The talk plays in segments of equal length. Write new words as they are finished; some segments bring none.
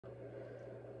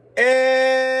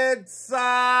It's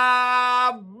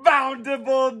a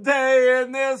bountiful day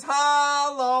in this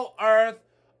hollow earth.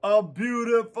 A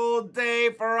beautiful day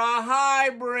for a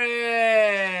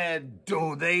hybrid.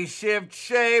 Do they shift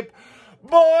shape?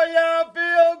 Boy, I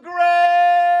feel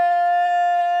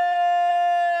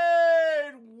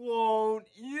great. Won't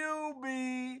you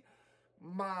be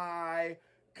my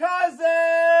cousin?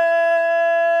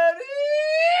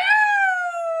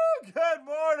 Good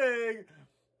morning,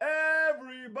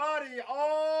 everybody,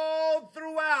 all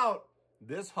throughout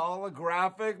this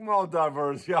holographic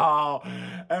multiverse, y'all.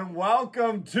 And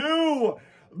welcome to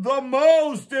the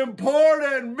most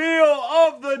important meal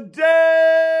of the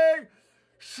day,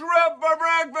 shrimp for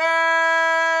breakfast.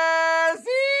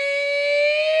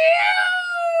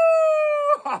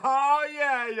 Oh,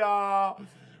 yeah, y'all.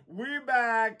 We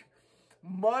back.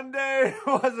 Monday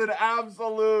was an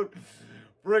absolute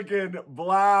freaking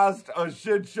blast, a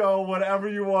shit show, whatever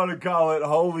you want to call it.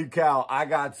 Holy cow, I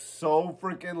got so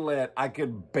freaking lit. I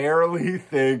could barely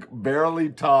think, barely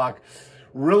talk.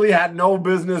 Really had no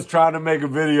business trying to make a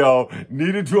video.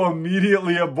 Needed to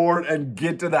immediately abort and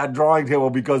get to that drawing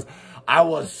table because I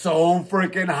was so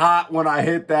freaking hot when I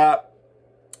hit that.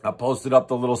 I posted up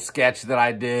the little sketch that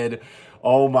I did.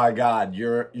 Oh my God,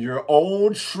 your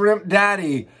old shrimp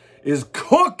daddy is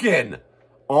cooking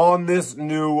on this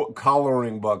new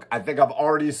coloring book. I think I've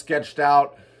already sketched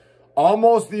out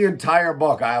almost the entire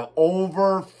book. I have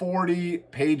over 40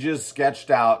 pages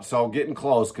sketched out, so getting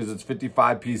close because it's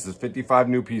 55 pieces, 55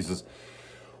 new pieces.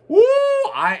 Woo!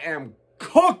 I am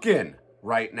cooking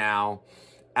right now.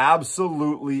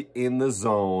 Absolutely in the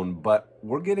zone, but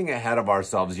we're getting ahead of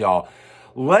ourselves, y'all.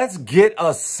 Let's get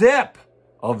a sip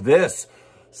of this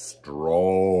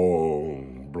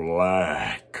strong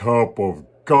black cup of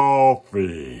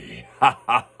coffee.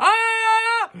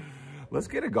 Let's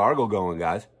get a gargle going,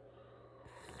 guys.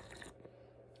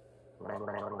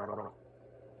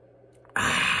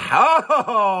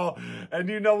 Oh, and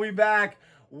you know we back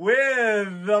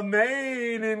with the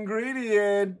main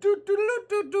ingredient.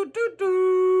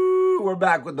 We're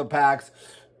back with the packs.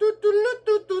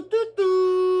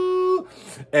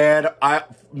 And I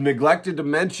neglected to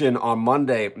mention on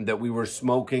Monday that we were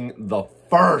smoking the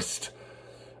first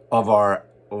of our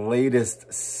latest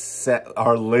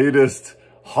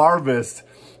harvest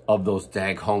of those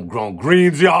dank homegrown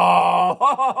greens,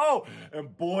 y'all.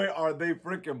 And boy, are they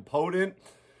freaking potent.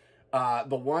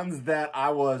 The ones that I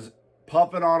was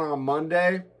puffing on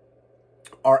Monday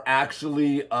are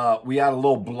actually, we had a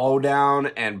little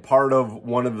blowdown and part of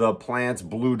one of the plants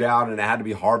blew down and it had to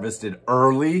be harvested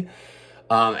early.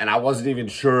 And I wasn't even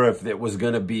sure if it was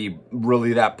going to be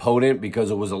really that potent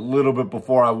because it was a little bit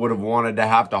before I would have wanted to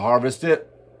have to harvest it.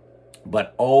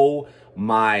 But oh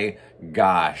my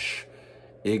gosh,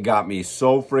 it got me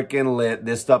so freaking lit.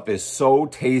 This stuff is so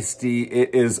tasty.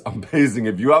 It is amazing.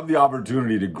 If you have the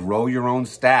opportunity to grow your own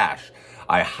stash,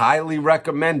 I highly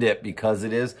recommend it because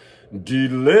it is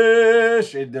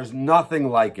delish. There's nothing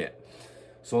like it.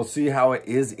 So we'll see how it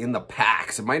is in the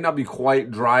packs. It might not be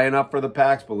quite dry enough for the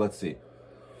packs, but let's see.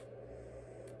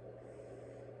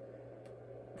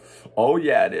 Oh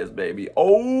yeah, it is, baby.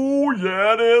 Oh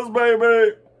yeah, it is,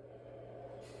 baby.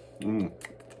 Woo!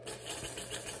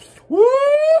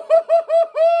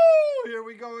 Here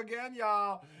we go again,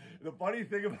 y'all. The funny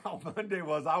thing about Monday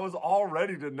was I was all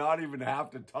ready to not even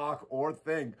have to talk or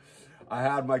think. I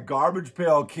had my Garbage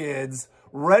Pail Kids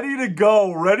ready to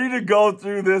go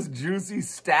through this juicy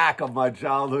stack of my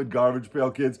childhood Garbage Pail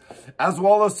Kids, as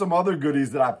well as some other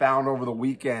goodies that I found over the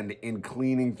weekend in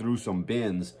cleaning through some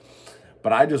bins.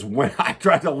 But I just went, I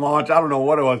tried to launch, I don't know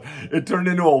what it was. It turned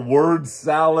into a word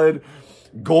salad,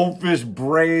 goldfish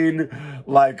brain,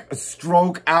 like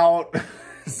stroke out.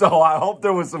 So I hope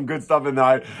there was some good stuff in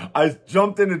there. I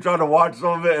jumped in and tried to watch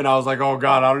some of it and I was like, oh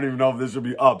God, I don't even know if this should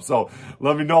be up. So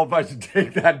let me know if I should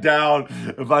take that down,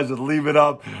 if I should leave it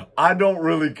up. I don't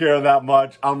really care that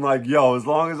much. I'm like, yo, as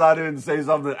long as I didn't say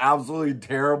something absolutely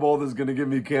terrible that's going to get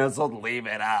me canceled, leave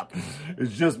it up.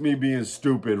 It's just me being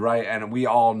stupid, right? And we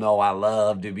all know I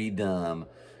love to be dumb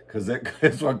because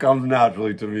it's what comes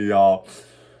naturally to me, y'all.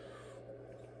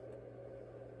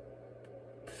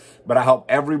 But I hope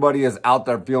everybody is out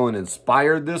there feeling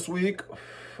inspired this week.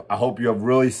 I hope you have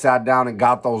really sat down and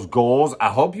got those goals. I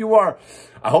hope you are.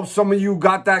 I hope some of you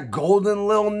got that golden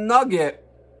little nugget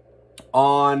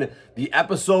on the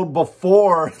episode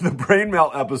before the Brain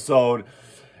Melt episode.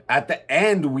 At the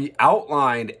end, we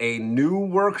outlined a new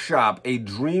workshop, a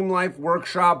Dream Life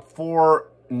workshop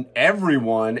for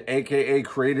everyone, aka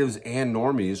creatives and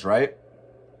normies, right?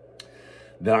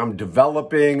 That I'm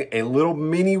developing a little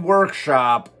mini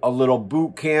workshop, a little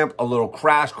boot camp, a little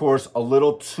crash course, a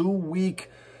little 2-week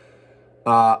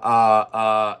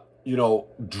you know,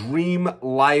 dream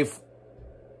life,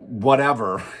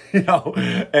 whatever, you know.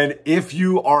 And if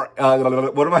you are,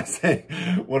 what am I saying?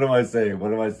 What am I saying?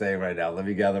 What am I saying right now? Let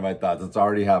me gather my thoughts. It's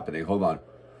already happening. Hold on.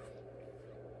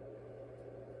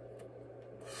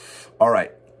 All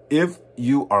right. If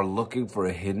you are looking for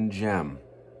a hidden gem,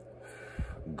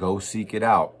 go seek it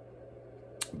out,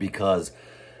 because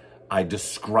I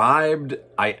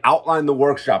outlined the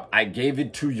workshop. I gave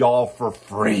it to y'all for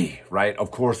free, right?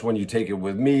 Of course, when you take it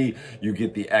with me, you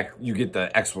get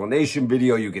the explanation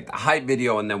video, you get the hype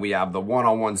video, and then we have the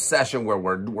one-on-one session where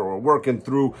we're working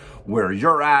through where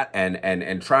you're at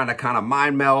and trying to kind of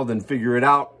mind meld and figure it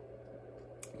out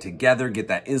together, get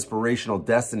that inspirational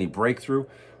destiny breakthrough,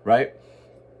 right?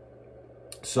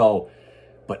 So,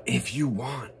 but if you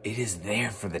want, it is there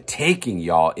for the taking,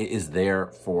 y'all. It is there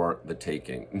for the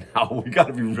taking. Now, we got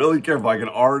to be really careful. I can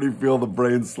already feel the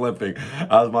brain slipping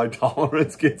as my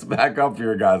tolerance gets back up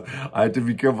here, guys. I have to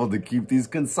be careful to keep these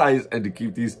concise and to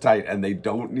keep these tight, and they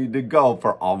don't need to go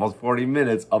for almost 40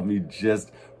 minutes of me just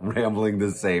rambling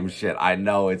the same shit. I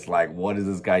know it's like, what is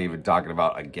this guy even talking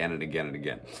about again and again and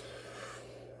again?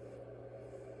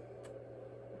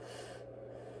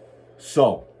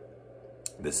 So,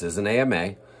 this is an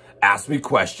AMA. Ask me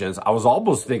questions. I was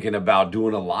almost thinking about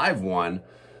doing a live one.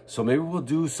 So maybe we'll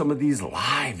do some of these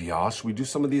live, y'all. Should we do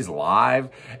some of these live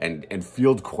and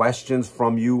field questions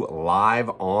from you live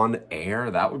on air?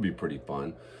 That would be pretty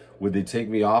fun. Would they take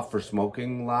me off for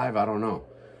smoking live? I don't know.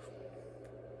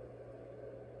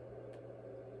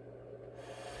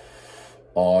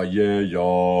 Oh, yeah,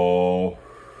 y'all.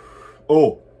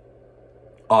 Oh,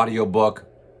 audiobook.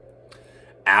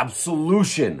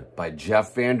 Absolution by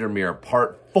Jeff Vandermeer,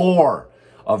 part 4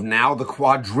 of now the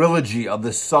quadrilogy of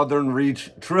the Southern Reach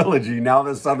trilogy, now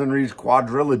the Southern Reach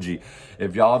quadrilogy.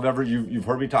 If y'all have ever, you've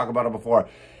heard me talk about it before.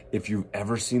 If you've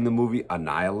ever seen the movie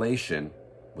Annihilation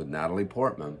with Natalie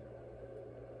Portman,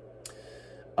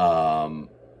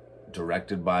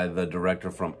 directed by the director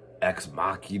from Ex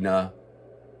Machina,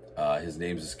 his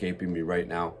name's escaping me right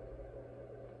now.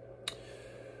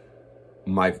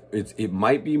 It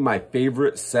might be my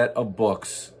favorite set of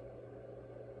books,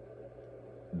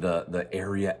 the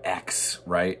Area X,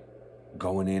 right?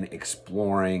 Going in,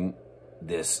 exploring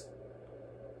this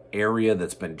area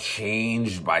that's been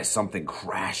changed by something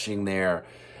crashing there,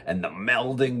 and the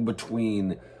melding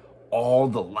between all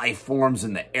the life forms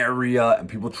in the area and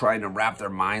people trying to wrap their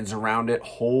minds around it.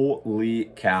 Holy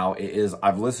cow, it is.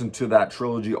 I've listened to that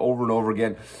trilogy over and over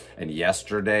again. And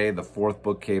yesterday, the 4th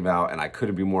book came out, and I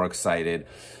couldn't be more excited.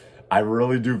 I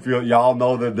really do feel, y'all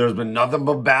know that there's been nothing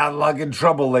but bad luck and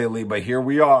trouble lately, but here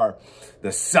we are. The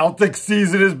Celtics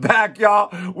season is back,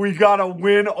 y'all. We got a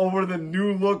win over the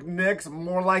new look Knicks,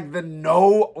 more like the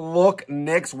no look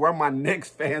Knicks. Where my Knicks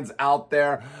fans out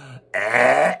there?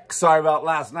 Sorry about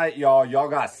last night, y'all. Y'all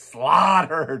got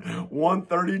slaughtered.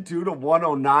 132 to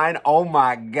 109. Oh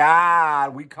my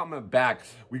God. We coming back.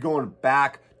 We going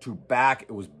back to back.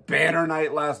 It was banner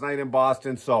night last night in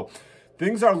Boston. So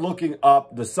things are looking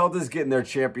up. The Celtics getting their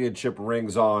championship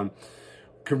rings on.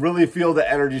 Can really feel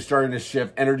the energy starting to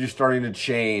shift, energy starting to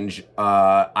change.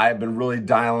 I've been really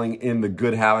dialing in the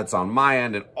good habits on my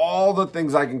end and all the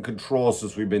things I can control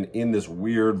since we've been in this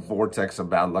weird vortex of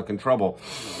bad luck and trouble.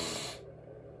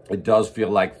 It does feel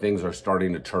like things are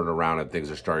starting to turn around and things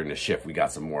are starting to shift. We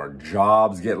got some more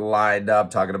jobs getting lined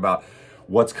up, talking about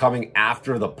what's coming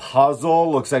after the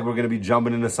puzzle. Looks like we're going to be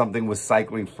jumping into something with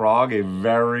Cycling Frog, a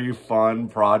very fun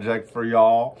project for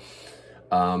y'all.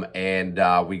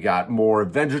 We got more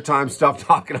Adventure Time stuff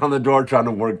knocking on the door, trying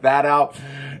to work that out,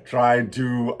 trying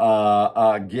to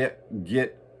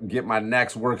get my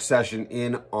next work session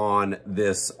in on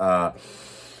this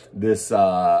Disney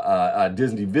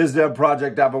VizDev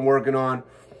project I've been working on.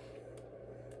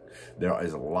 There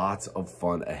is lots of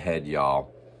fun ahead,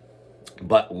 y'all.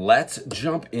 But let's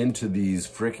jump into these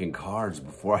freaking cards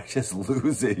before I just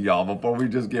lose it, y'all. Before we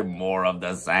just get more of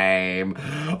the same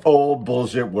old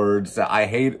bullshit words. I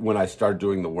hate when I start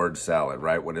doing the word salad,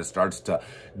 right? When it starts to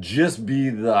just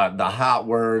be the hot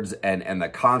words and the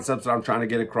concepts that I'm trying to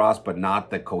get across, but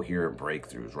not the coherent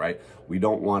breakthroughs, right? We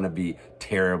don't want to be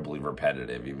terribly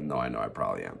repetitive, even though I know I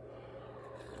probably am.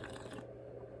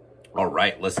 All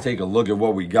right, let's take a look at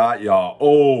what we got, y'all.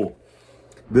 Oh,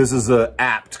 this is an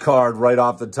apt card right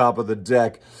off the top of the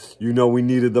deck. You know we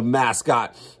needed the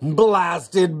mascot,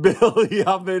 Blasted Billy,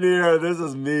 up in here. This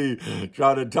is me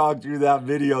trying to talk through that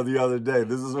video the other day.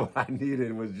 This is what I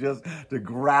needed, was just to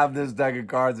grab this deck of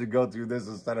cards and go through this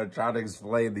instead of trying to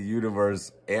explain the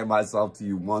universe and myself to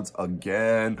you once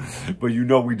again. But you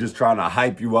know we just trying to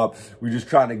hype you up. We just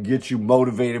trying to get you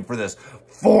motivated for this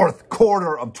fourth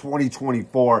quarter of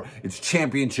 2024. It's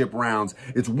championship rounds.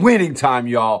 It's winning time,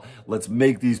 y'all. Let's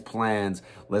make these plans.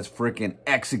 Let's freaking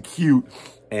execute.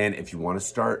 And if you want to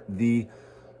start the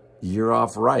year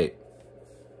off right,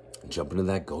 jump into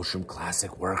that Ghostshrimp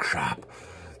Classic workshop.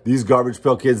 These Garbage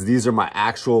Pail Kids, these are my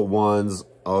actual ones.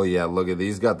 Oh yeah, look at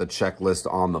these. Got the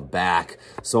checklist on the back.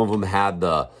 Some of them had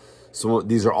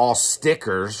these are all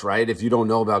stickers, right? If you don't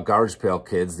know about Garbage Pail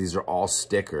Kids, these are all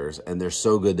stickers, and they're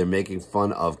so good. They're making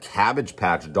fun of Cabbage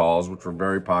Patch dolls, which were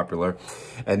very popular.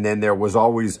 And then there was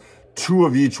always 2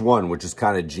 of each one, which is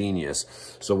kind of genius.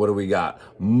 So what do we got?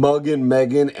 Muggin'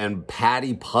 Megan and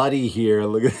Patty Putty here.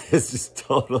 Look at this, it's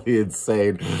totally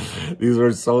insane. These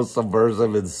were so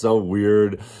subversive and so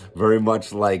weird. Very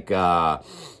much like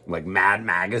Mad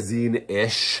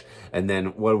Magazine-ish. And then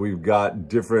what we've got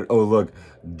different, oh look,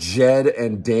 Jed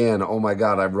and Dan. Oh my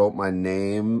God, I wrote my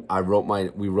name.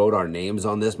 We wrote our names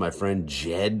on this. My friend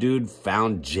Jed, dude,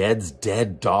 found Jed's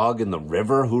dead dog in the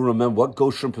river. Who remember, what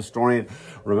Ghostshrimp historian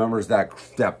remembers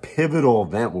that pivotal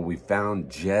event when we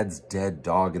found Jed's dead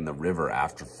dog in the river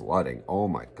after flooding? Oh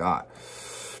my God.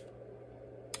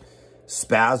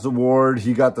 Spaz Award,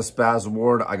 he got the Spaz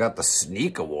Award. I got the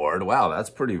Sneak Award. Wow, that's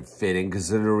pretty fitting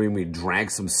considering we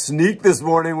drank some Sneak this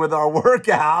morning with our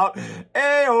workout.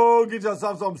 Hey-oh, get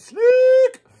yourself some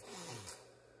Sneak.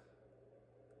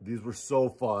 These were so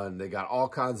fun. They got all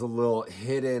kinds of little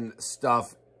hidden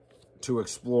stuff to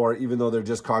explore, even though they're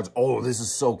just cards. Oh, this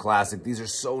is so classic. These are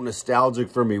so nostalgic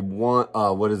for me.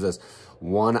 What is this?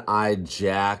 One-Eyed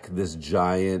Jack, this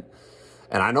giant.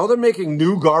 And I know they're making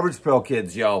new Garbage Pail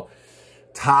Kids, yo.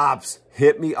 Tops,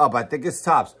 hit me up. I think it's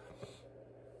Tops.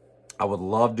 I would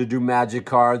love to do Magic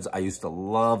cards. I used to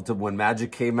love to, when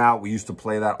Magic came out, we used to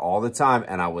play that all the time.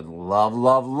 And I would love,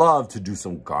 love, love to do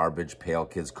some Garbage Pail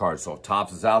Kids cards. So if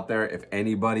Tops is out there, if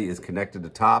anybody is connected to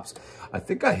Tops, I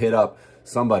think I hit up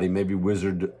somebody, maybe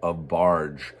Wizard of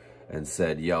Barge, and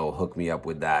said, yo, hook me up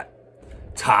with that.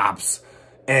 Tops,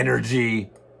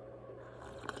 energy.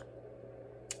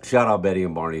 Shout out Betty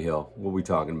and Barney Hill. What are we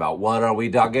talking about? What are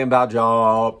we talking about,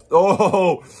 y'all?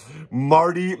 Oh,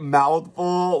 Marty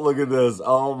Mouthful. Look at this.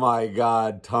 Oh my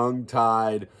God.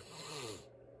 Tongue-tied.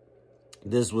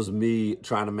 This was me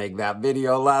trying to make that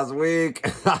video last week.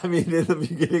 I mean, in the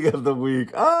beginning of the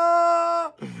week.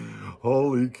 Ah!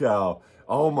 Holy cow.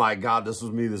 Oh my God. This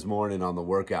was me this morning on the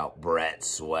workout. Brett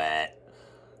Sweat.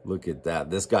 Look at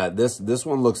that. This guy, this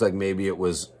one looks like maybe it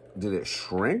was... Did it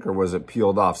shrink or was it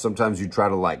peeled off? Sometimes you try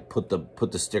to like put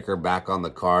the sticker back on the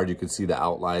card. You can see the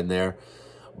outline there.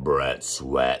 Brett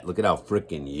Sweat. Look at how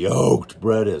freaking yoked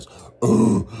Brett is.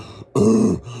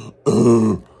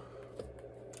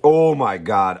 Oh my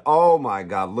God. Oh my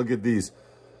God. Look at these.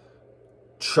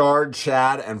 Chard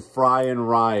Chad and Fryin'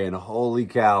 Ryan. Holy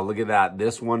cow. Look at that.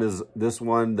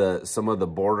 Some of the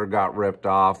border got ripped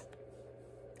off.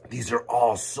 These are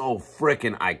all so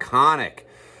freaking iconic.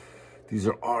 These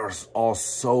are all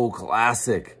so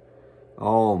classic.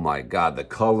 Oh my God, the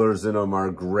colors in them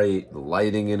are great. The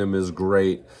lighting in them is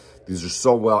great. These are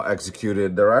so well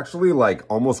executed. They're actually like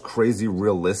almost crazy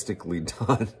realistically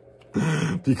done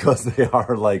because they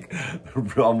are like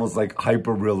almost like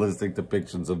hyper realistic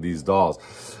depictions of these dolls.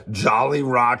 Jolly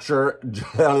Roger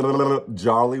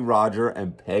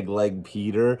and Peg Leg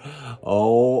Peter.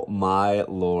 Oh my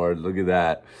Lord, look at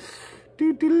that.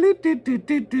 Garbage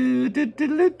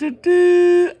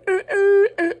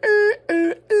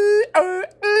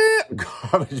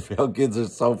Pail Kids are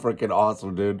so freaking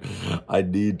awesome, dude. I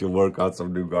need to work on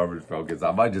some new Garbage Pail Kids.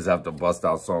 I might just have to bust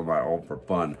out some of my own for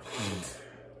fun.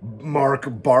 Mark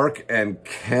Bark and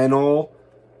Kenny.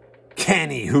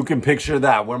 Who can picture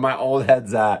that? Where my old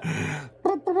head's at?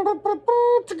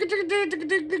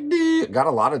 Got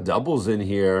a lot of doubles in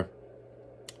here.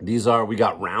 We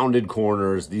got rounded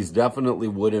corners. These definitely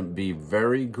wouldn't be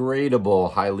very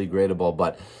gradable, highly gradable,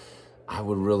 but I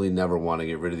would really never want to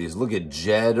get rid of these. Look at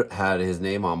Jed, had his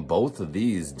name on both of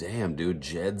these. Damn, dude,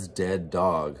 Jed's dead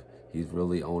dog. He's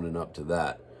really owning up to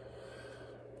that.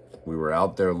 We were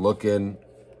out there looking.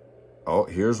 Oh,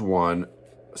 here's one.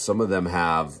 Some of them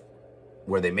have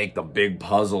where they make the big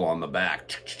puzzle on the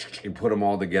back. You put them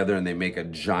all together and they make a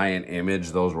giant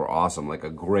image. Those were awesome. Like a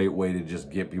great way to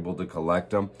just get people to collect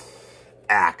them.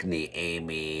 Acne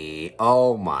Amy.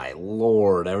 Oh my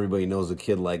Lord. Everybody knows a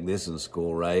kid like this in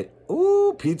school, right?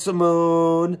 Ooh, Pizza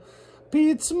Moon.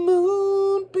 Pizza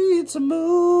Moon, Pizza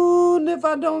Moon. If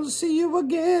I don't see you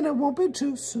again, it won't be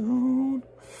too soon.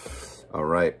 All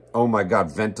right. Oh my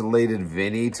God. Ventilated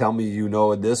Vinny. Tell me you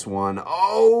know this one.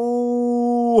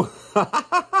 Oh,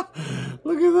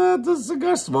 look at that. The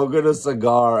cigar, smoking a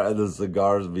cigar and the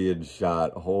cigar's being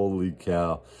shot. Holy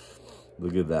cow.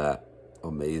 Look at that.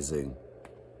 Amazing.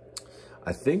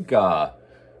 I think,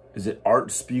 is it Art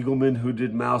Spiegelman who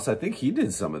did Mouse? I think he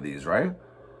did some of these, right?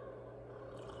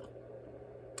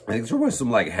 I think there was some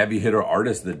like heavy hitter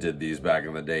artists that did these back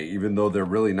in the day, even though they're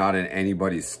really not in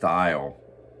anybody's style.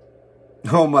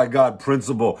 Oh my God,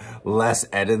 Principal Les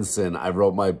Edinson. I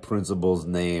wrote my principal's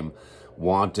name.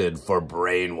 Wanted for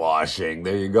brainwashing.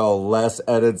 There you go. Les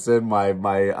Edinson, my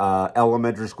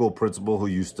elementary school principal, who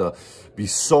used to be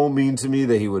so mean to me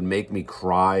that he would make me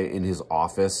cry in his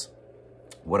office.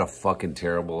 What a fucking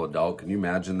terrible adult. Can you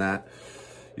imagine that?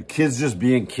 Your kids just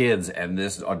being kids, and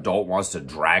this adult wants to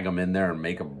drag them in there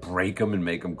and break them and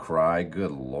make them cry.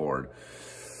 Good Lord.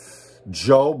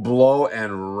 Joe Blow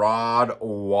and Rod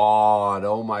Wad.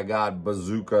 Oh my God,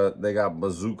 Bazooka. They got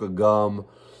Bazooka Gum.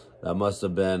 That must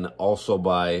have been also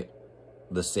by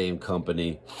the same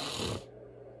company.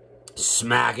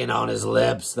 Smacking on his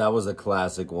lips. That was a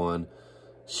classic one.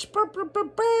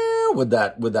 With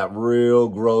that real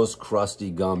gross, crusty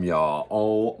gum, y'all.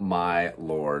 Oh my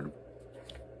Lord.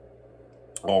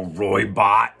 Oh, Roy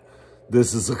Bot.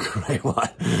 This is a great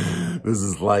one. This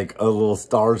is like a little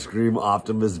Starscream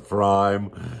Optimus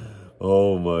Prime.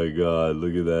 Oh my God,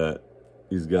 look at that.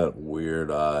 He's got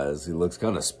weird eyes. He looks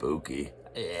kind of spooky.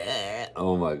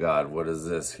 Oh my God, what is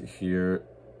this here?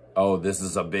 Oh, this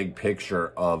is a big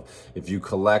picture of if you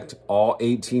collect all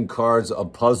 18 cards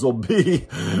of Puzzle B.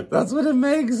 That's what it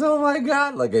makes. Oh my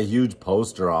God, like a huge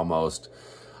poster almost.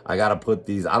 I gotta put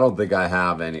these. I don't think I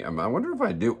have any. I wonder if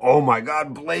I do. Oh my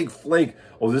God, Blake Flake.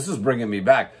 Oh, this is bringing me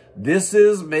back. This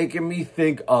is making me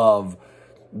think of,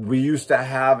 we used to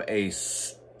have a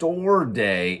store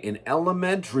day in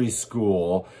elementary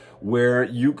school where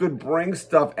you could bring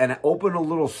stuff and open a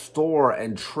little store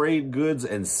and trade goods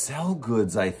and sell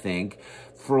goods, I think,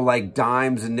 for like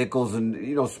dimes and nickels and,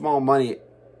 you know, small money.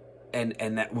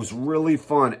 And that was really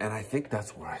fun. And I think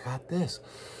that's where I got this.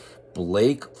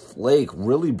 Blake Flake,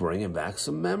 really bringing back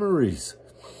some memories.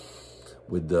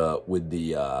 With the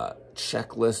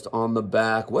checklist on the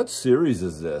back. What series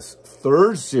is this?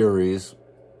 Third series.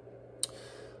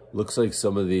 Looks like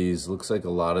some of these, looks like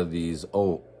a lot of these.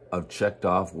 Oh, I've checked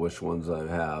off which ones I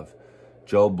have.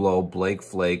 Joe Blow, Blake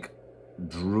Flake,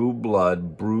 Drew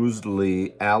Blood, Bruised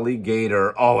Lee,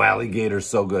 Alligator. Oh, Alligator's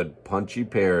so good. Punchy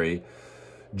Perry,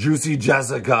 Juicy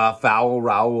Jessica, Foul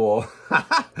Raoul,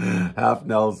 Half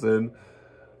Nelson,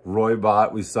 Roy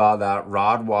Bot, we saw that.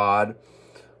 Rod Wad,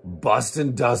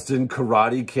 Bustin' Dustin,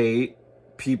 Karate Kate,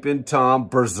 Peepin' Tom,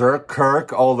 Berserk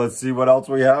Kirk. Oh, let's see what else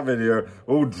we have in here.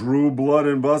 Oh, Drew Blood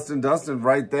and Bustin' Dustin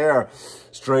right there.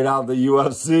 Straight out the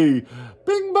UFC.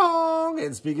 Bing bong.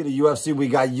 And speaking of UFC, we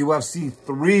got UFC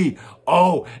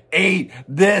 308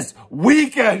 this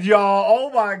weekend, y'all.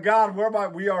 Oh my God,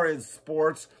 we are in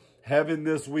sports heaven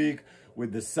this week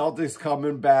with the Celtics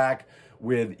coming back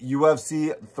with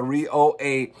UFC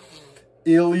 308.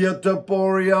 Ilya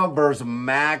Topuria versus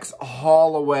Max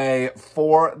Holloway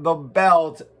for the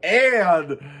belt.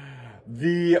 And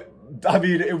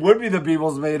it would be the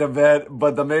people's main event,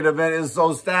 but the main event is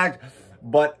so stacked.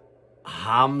 But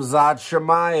Hamzat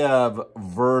Chimaev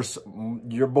versus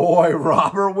your boy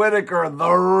Robert Whittaker, the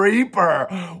Reaper.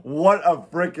 What a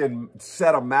freaking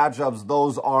set of matchups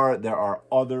those are. There are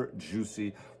other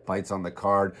juicy fights on the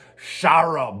card.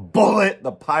 Shara Bullet,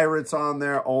 the Pirates on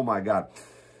there. Oh my God.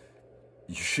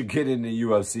 You should get into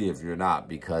UFC if you're not,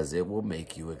 because it will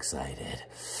make you excited.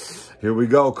 Here we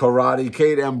go. Karate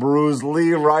Kate and Bruce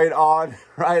Lee right on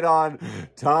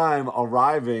time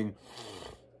arriving.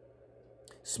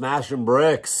 Smashing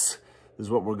bricks. This is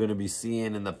what we're going to be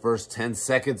seeing in the first 10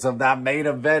 seconds of that main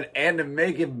event. And to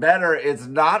make it better, it's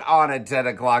not on at 10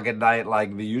 o'clock at night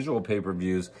like the usual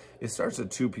pay-per-views. It starts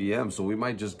at 2 p.m., so we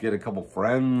might just get a couple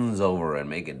friends over and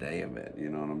make a day of it. You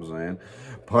know what I'm saying?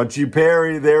 Punchy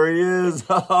Perry, there he is.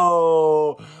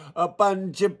 Oh, a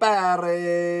Punchy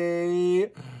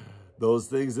Perry. Those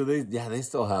things, they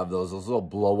still have those little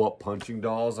blow-up punching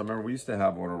dolls. I remember we used to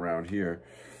have one around here.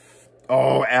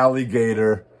 Oh,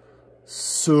 Alligator.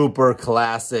 Super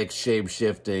classic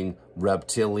shape-shifting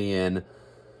reptilian.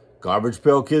 Garbage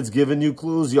Pail Kids giving you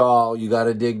clues, y'all. You got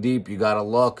to dig deep. You got to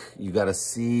look. You got to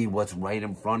see what's right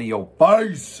in front of your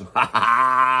face.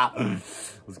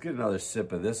 Let's get another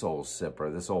sip of this old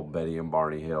sipper, this old Betty and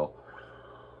Barney Hill.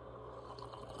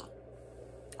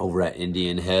 Over at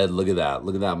Indian Head, look at that.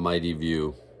 Look at that mighty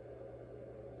view.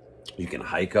 You can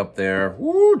hike up there.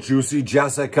 Woo, Juicy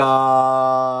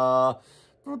Jessica.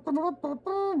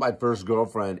 My first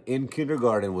girlfriend in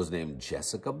kindergarten was named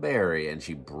Jessica Berry, and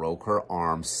she broke her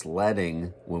arm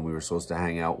sledding when we were supposed to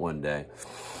hang out one day.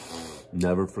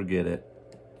 Never forget it.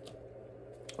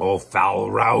 Oh, Foul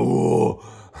Raoul.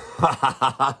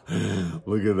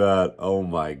 Look at that. Oh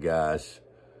my gosh.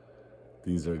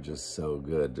 These are just so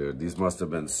good, dude. These must have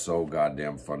been so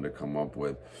goddamn fun to come up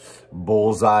with.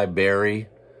 Bullseye berry.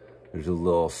 There's a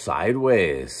little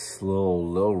sideways,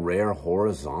 little rare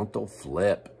horizontal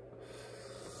flip.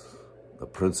 The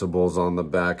principles on the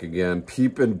back again.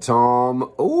 Peepin'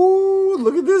 Tom. Ooh,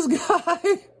 look at this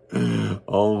guy.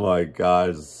 Oh my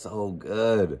gosh, so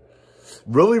good.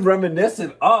 Really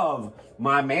reminiscent of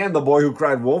my man, the boy who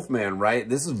cried Wolfman, right?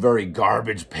 This is very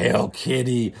Garbage Pail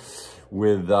Kitty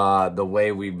with the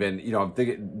way we've been, you know,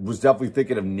 was definitely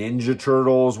thinking of Ninja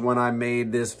Turtles when I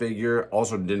made this figure.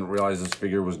 Also didn't realize this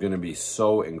figure was going to be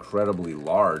so incredibly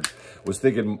large. Was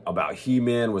thinking about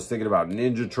He-Man, was thinking about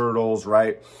Ninja Turtles,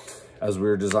 right? As we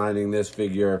were designing this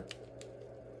figure.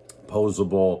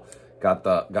 Posable. Got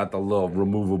the little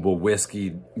removable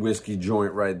whiskey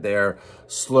joint right there.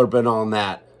 Slurping on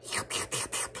that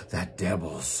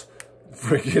devil's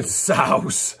freaking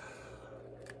sauce.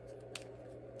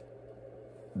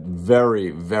 Very,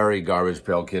 very Garbage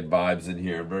Pail Kid vibes in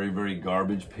here. Very, very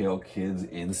Garbage Pail Kids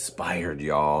inspired,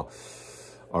 y'all.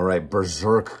 All right,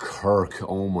 Berserk Kirk.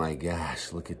 Oh my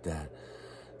gosh, look at that.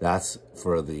 That's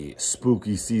for the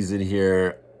spooky season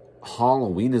here.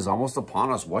 Halloween is almost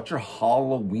upon us. What's your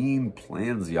Halloween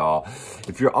plans, y'all?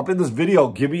 If you're up in this video,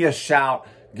 give me a shout.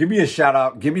 Give me a shout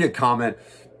out. Give me a comment.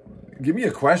 Give me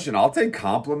a question. I'll take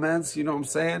compliments. You know what I'm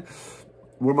saying?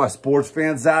 Where my sports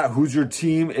fans at? Who's your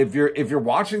team? If you're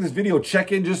watching this video,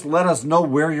 check in. Just let us know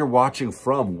where you're watching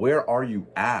from. Where are you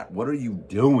at? What are you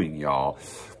doing, y'all?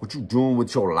 What you doing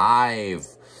with your life?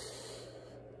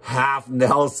 Half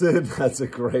Nelson. That's a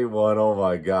great one. Oh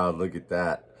my God. Look at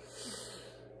that.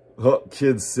 Oh,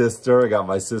 kid sister. I got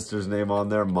my sister's name on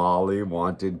there. Molly,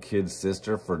 wanted kid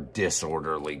sister for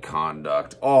disorderly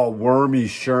conduct. Oh, Wormy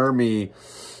Shermy.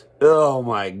 Oh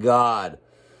my God.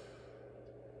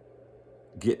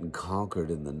 Getting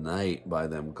conquered in the night by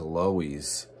them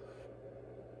glowies.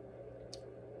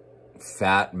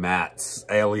 Fat Matt's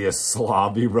alias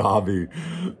Slobby Robbie.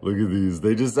 Look at these.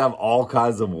 They just have all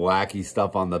kinds of wacky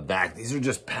stuff on the back. These are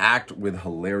just packed with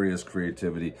hilarious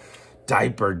creativity.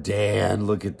 Diaper Dan,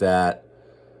 look at that.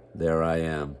 There I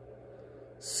am.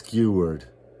 Skewered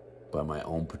by my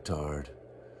own petard.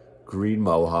 Green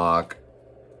Mohawk.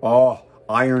 Oh,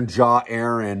 Iron Jaw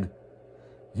Aaron.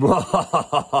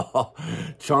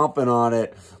 Chomping on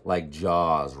it like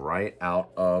Jaws right out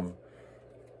of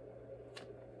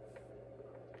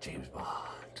James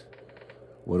Bond.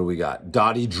 What do we got?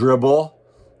 Dottie Dribble.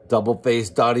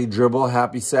 Double-faced Dottie Dribble.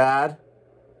 Happy sad.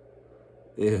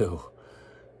 Ew.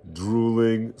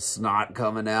 Drooling, snot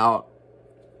coming out.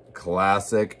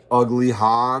 Classic. Ugly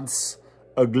Hans.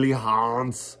 Ugly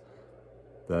Hans.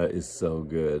 That is so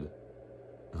good.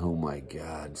 Oh my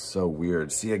God, so weird.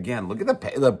 See, again, look at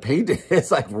the paint.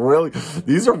 It's like really,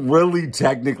 these are really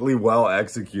technically well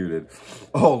executed.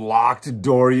 Oh, Locked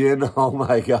Dorian. Oh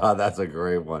my God, that's a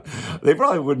great one. They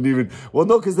probably wouldn't even, well,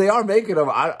 no, because they are making them.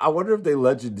 I wonder if they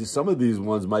let you do, some of these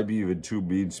ones might be even too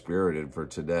mean-spirited for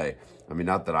today. I mean,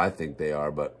 not that I think they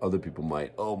are, but other people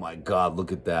might. Oh my God,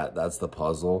 look at that. That's the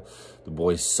puzzle. The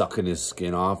boy sucking his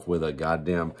skin off with a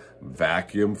goddamn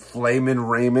vacuum. Flamin'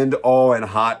 Raymond. Oh, and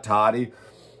Hot Toddy.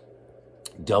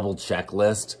 Double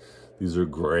checklist. These are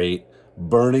great.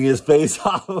 Burning his face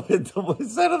off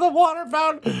instead of the water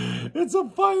fountain. It's a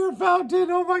fire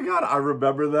fountain. Oh my God. I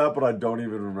remember that, but I don't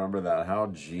even remember that. How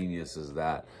genius is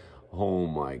that? Oh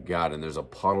my God. And there's a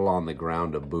puddle on the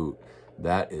ground to boot.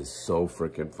 That is so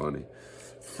freaking funny.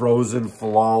 Frozen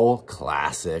Flow.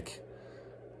 Classic.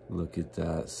 Look at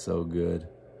that. So good.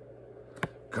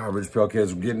 Garbage Pail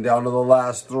Kids, we're getting down to the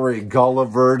last three.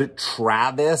 Gulliver,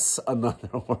 Travis, another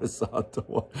horizontal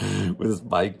one with his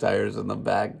bike tires in the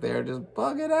back there. Just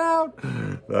bug it out.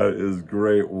 That is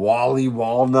great. Wally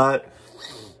Walnut.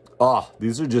 Oh,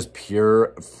 these are just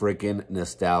pure freaking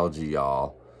nostalgia,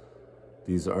 y'all.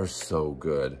 These are so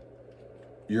good.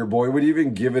 Your boy would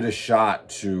even give it a shot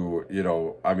to, you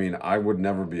know, I mean, I would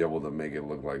never be able to make it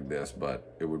look like this,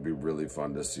 but it would be really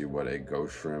fun to see what a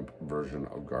Ghost Shrimp version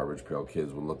of Garbage Pail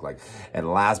Kids would look like.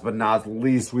 And last but not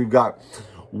least, we've got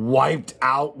Wiped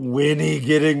Out Winnie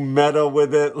getting meta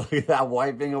with it. Look at that,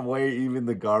 wiping away even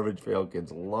the Garbage Pail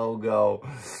Kids logo.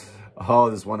 Oh,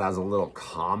 this one has a little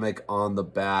comic on the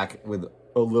back with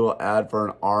a little ad for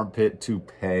an armpit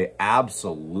toupee.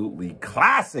 Absolutely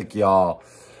classic, y'all.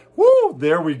 Woo,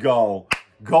 there we go.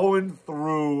 Going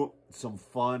through some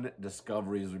fun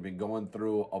discoveries. We've been going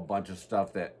through a bunch of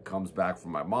stuff that comes back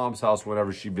from my mom's house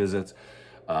whenever she visits.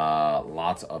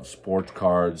 Lots of sports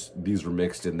cards. These were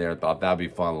mixed in there. Thought that'd be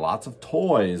fun. Lots of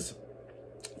toys.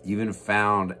 Even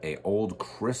found a old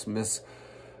Christmas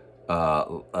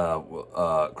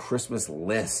Christmas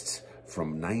list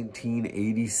from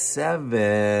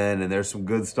 1987, and there's some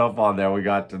good stuff on there. We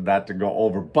got that to go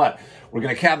over, but we're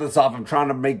gonna cap this off. I'm trying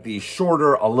to make these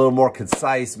shorter, a little more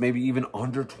concise, maybe even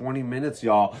under 20 minutes,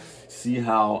 y'all. See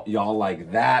how y'all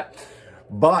like that.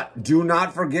 But do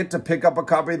not forget to pick up a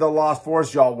copy of The Lost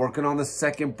Forest, y'all. Working on the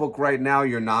second book right now.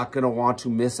 You're not gonna want to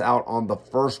miss out on the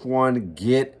first one.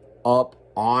 Get up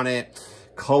on it.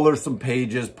 Color some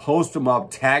pages, post them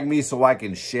up, tag me so I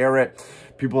can share it.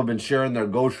 People have been sharing their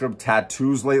ghost shrimp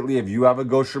tattoos lately. If you have a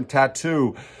ghost shrimp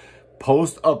tattoo,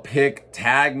 post a pic,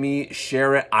 tag me,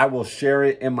 share it. I will share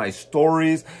it in my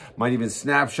stories. Might even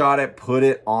snapshot it, put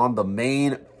it on the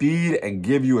main feed and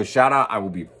give you a shout out. I will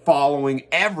be following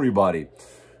everybody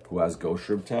who has ghost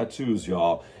shrimp tattoos,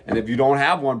 y'all. And if you don't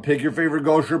have one, pick your favorite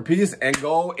ghost shrimp piece and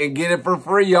go and get it for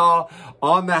free, y'all.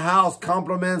 On the house,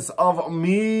 compliments of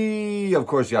me. Of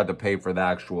course, you have to pay for the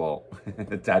actual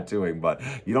tattooing, but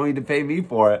you don't need to pay me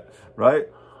for it, right?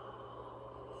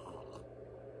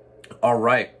 All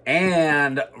right,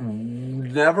 and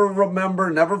never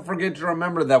forget to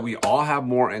remember that we all have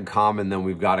more in common than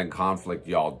we've got in conflict,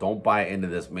 y'all. Don't buy into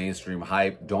this mainstream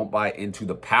hype. Don't buy into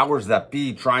the powers that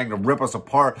be trying to rip us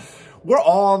apart. We're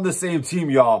all on the same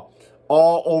team, y'all,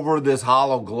 all over this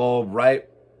hollow globe, right?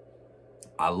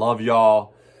 I love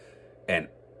y'all, and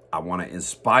I want to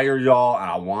inspire y'all, and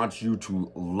I want you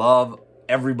to love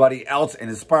everybody else and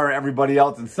inspire everybody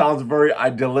else. It sounds very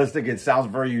idealistic. It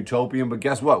sounds very utopian, but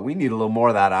guess what? We need a little more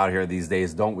of that out here these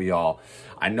days, don't we all?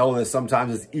 I know that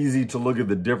sometimes it's easy to look at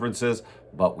the differences,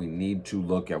 but we need to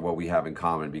look at what we have in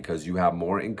common, because you have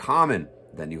more in common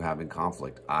than you have in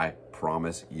conflict. I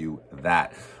promise you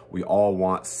that. We all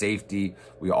want safety.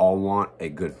 We all want a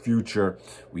good future.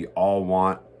 We all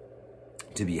want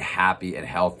to be happy and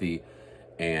healthy.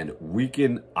 And we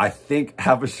can, I think,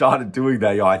 have a shot at doing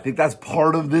that, y'all. I think that's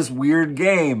part of this weird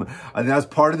game. I think that's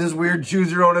part of this weird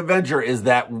choose your own adventure, is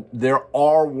that there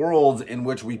are worlds in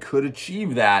which we could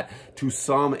achieve that to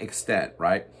some extent,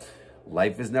 right?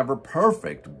 Life is never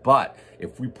perfect, but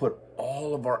if we put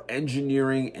all of our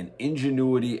engineering and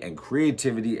ingenuity and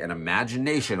creativity and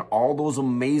imagination, all those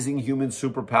amazing human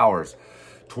superpowers,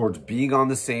 towards being on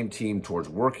the same team, towards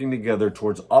working together,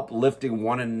 towards uplifting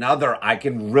one another. I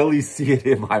can really see it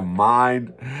in my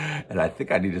mind. And I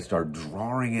think I need to start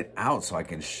drawing it out so I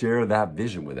can share that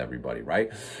vision with everybody,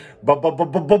 right?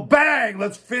 Bang!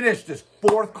 Let's finish this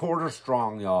fourth quarter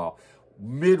strong, y'all.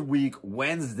 Midweek,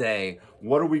 Wednesday.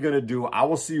 What are we going to do? I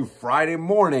will see you Friday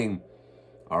morning.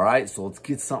 All right, so let's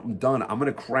get something done. I'm going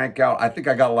to crank out. I think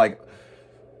I got like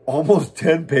almost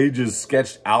 10 pages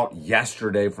sketched out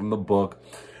yesterday from the book.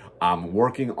 I'm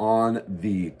working on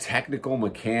the technical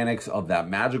mechanics of that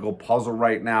magical puzzle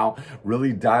right now,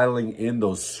 really dialing in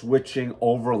those switching,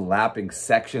 overlapping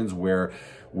sections where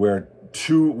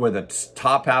the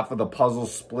top half of the puzzle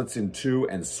splits in two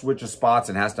and switches spots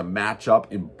and has to match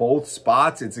up in both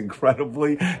spots. It's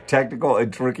incredibly technical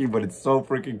and tricky, but it's so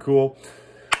freaking cool.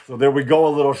 So there we go, a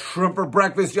little shrimp for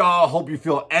breakfast, y'all. Hope you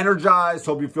feel energized.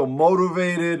 Hope you feel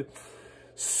motivated.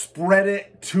 Spread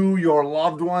it to your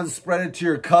loved ones. Spread it to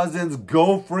your cousins.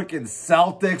 Go freaking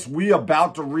Celtics. We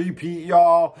about to repeat,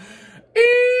 y'all.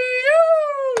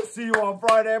 See you on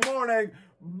Friday morning.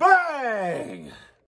 Bang!